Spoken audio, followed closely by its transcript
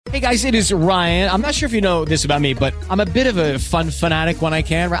Hey guys, it is Ryan. I'm not sure if you know this about me, but I'm a bit of a fun fanatic when I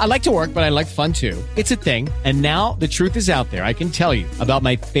can. I like to work, but I like fun too. It's a thing. And now the truth is out there. I can tell you about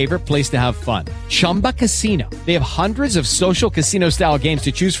my favorite place to have fun. Chumba Casino. They have hundreds of social casino style games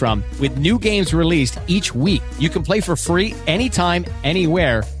to choose from with new games released each week. You can play for free anytime,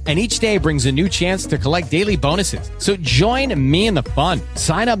 anywhere. And each day brings a new chance to collect daily bonuses. So join me in the fun.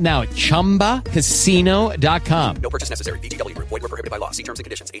 Sign up now at ChumbaCasino.com. No purchase necessary. VGW. Void where prohibited by law. See terms and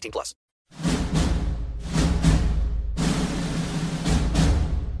conditions. 18 plus.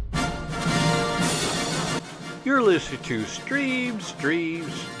 You're listening to Stream,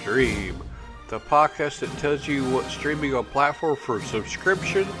 the podcast that tells you what streaming on platform for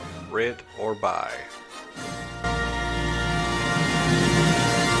subscription, rent, or buy.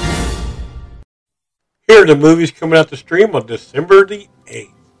 Here are the movies coming out to stream on December the 8th.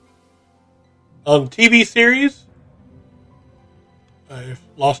 On TV series, I've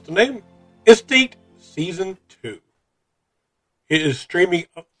lost the name, Instinct Season 2. It is streaming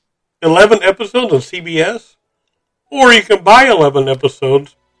 11 episodes on CBS, or you can buy 11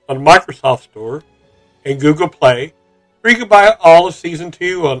 episodes on Microsoft Store and Google Play, or you can buy all of Season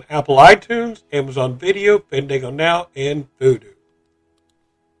 2 on Apple iTunes, Amazon Video, Fandango Now, and Vudu.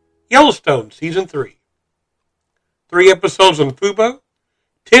 Yellowstone Season 3. 3 episodes on Fubo,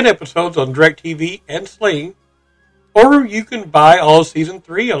 10 episodes on DirecTV and Sling, or you can buy all of Season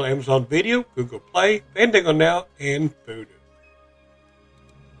 3 on Amazon Video, Google Play, Fandango Now, and Vudu.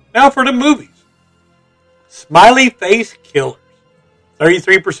 Now for the movies. Smiley Face Killers.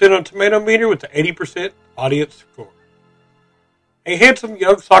 33% on Tomato Meter with the 80% audience score. A handsome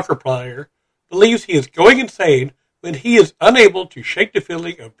young soccer player believes he is going insane when he is unable to shake the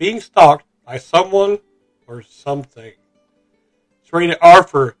feeling of being stalked by someone or something. It's rated R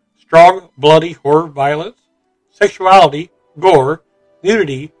for strong, bloody horror violence, sexuality, gore,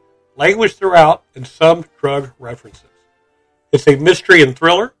 nudity, language throughout, and some drug references. It's a mystery and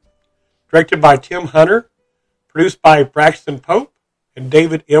thriller, directed by Tim Hunter, produced by Braxton Pope and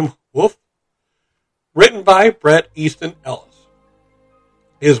David M. Wolf, written by Bret Easton Ellis.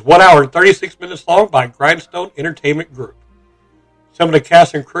 It is 1 hour and 36 minutes long by Grindstone Entertainment Group. Some of the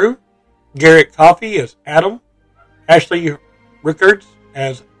cast and crew: Garrett Coffey as Adam, Ashley Rickards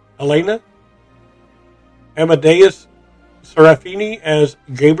as Elena, Amadeus Serafini as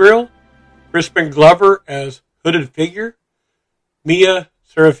Gabriel, Crispin Glover as Hooded Figure, Mia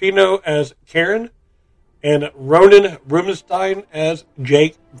Serafino as Karen, and Ronan Rubenstein as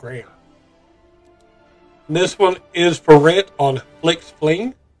Jake Graham. And this one is for rent on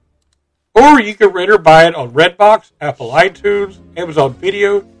FlixFling, or you can rent or buy it on Redbox, Apple iTunes, Amazon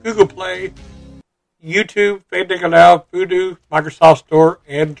Video, Google Play, YouTube, Fandango Now, Vudu, Microsoft Store,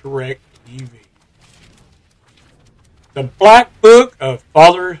 and DirecTV. The Black Book of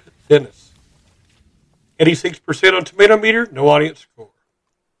Father Dennis. 86% on Tomato Meter, no audience score.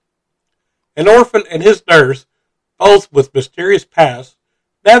 An orphan and his nurse, both with mysterious pasts,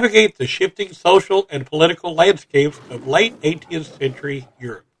 navigate the shifting social and political landscapes of late 18th century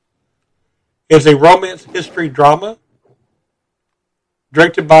Europe. It is a romance history drama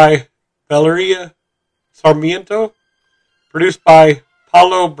directed by Valeria Sarmiento, produced by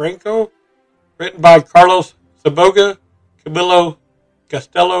Paulo Branco, written by Carlos Saboga, Camilo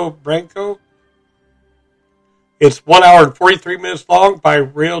Castelo Branco. It's 1 hour and 43 minutes long by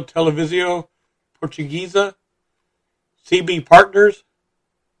Real Televisão Portuguesa, CB Partners,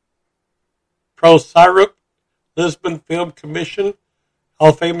 ProCyrup, Lisbon Film Commission,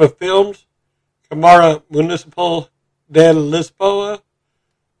 Alfama Films, Câmara Municipal de Lisboa,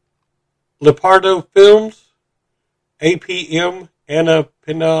 Leopardo Films, APM, Ana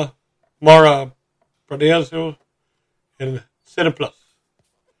Pina Mara Bradesco, and Cineplus.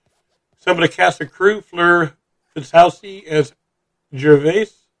 Some of the cast and crew: Fleur Fitzhausen as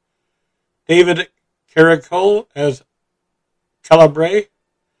Gervais, David Caracol as Calabre,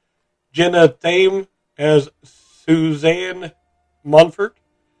 Jenna Thame as Suzanne Montfort,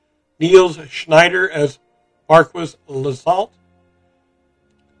 Niels Schneider as Marquis Lasault,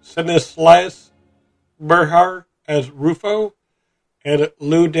 Stanislas Berhar as Rufo, and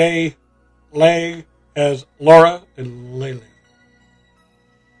Lou de Lag as Laura and Lele.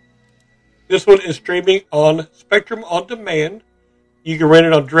 This one is streaming on Spectrum On Demand. You can rent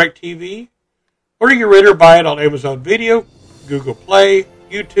it on DirecTV, or you can rent or buy it on Amazon Video, Google Play,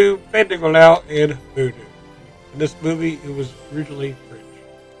 YouTube, Fandango Now, and Vudu. In this movie, it was originally French.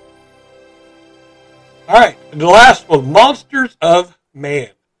 Alright, and the last one, Monsters of Man.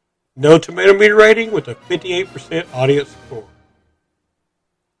 No Tomato Meter rating with a 58% audience score.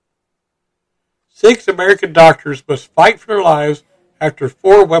 6 American doctors must fight for their lives after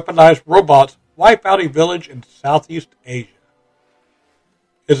 4 weaponized robots wipe out a village in Southeast Asia.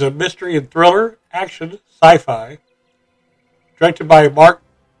 It's a mystery and thriller, action, sci-fi. Directed by Mark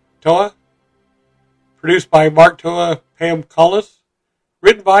Toa. Produced by Mark Toa, Pam Collis.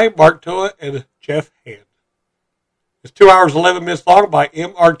 Written by Mark Toa and Jeff Hand. It's 2 hours 11 minutes long by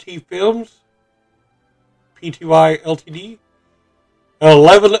MRT Films, Pty Ltd,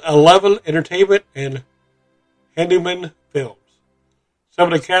 1111 Entertainment, and Hanuman Films.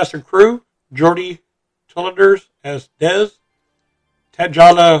 Some of the cast and crew: Jordy Tullanders as Dez,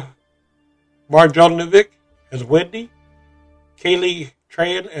 Tatjana Marjanovic as Wendy, Kaylee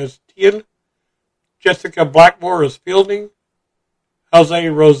Tran as Tien, Jessica Blackmore as Fielding, Jose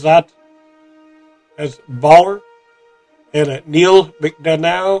Rosat as Baller, and Neil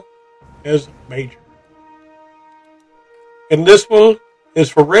McDonough as Major. And this one is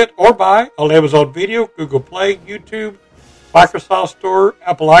for rent or buy on Amazon Video, Google Play, YouTube, Microsoft Store,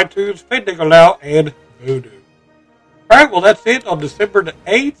 Apple iTunes, Fandango Now, and Vudu. Alright, well that's it on December the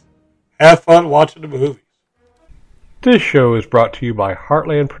 8th. Have fun watching the movies. This show is brought to you by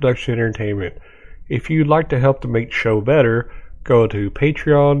Heartland Production Entertainment. If you'd like to help to make the show better, go to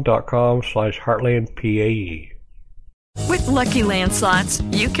patreon.com/heartlandpae. With Lucky Land Slots,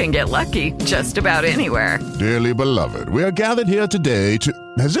 you can get lucky just about anywhere. Dearly beloved, we are gathered here today to...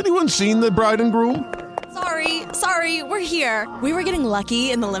 Has anyone seen the bride and groom? Sorry, we're here. We were getting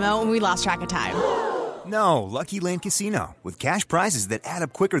lucky in the limo and we lost track of time. No, Lucky Land Casino, with cash prizes that add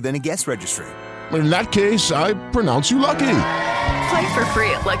up quicker than a guest registry. In that case, I pronounce you lucky. Play for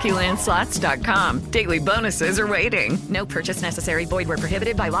free at LuckyLandSlots.com. Daily bonuses are waiting. No purchase necessary. Void where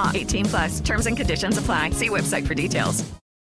prohibited by law. 18+. Terms and conditions apply. See website for details.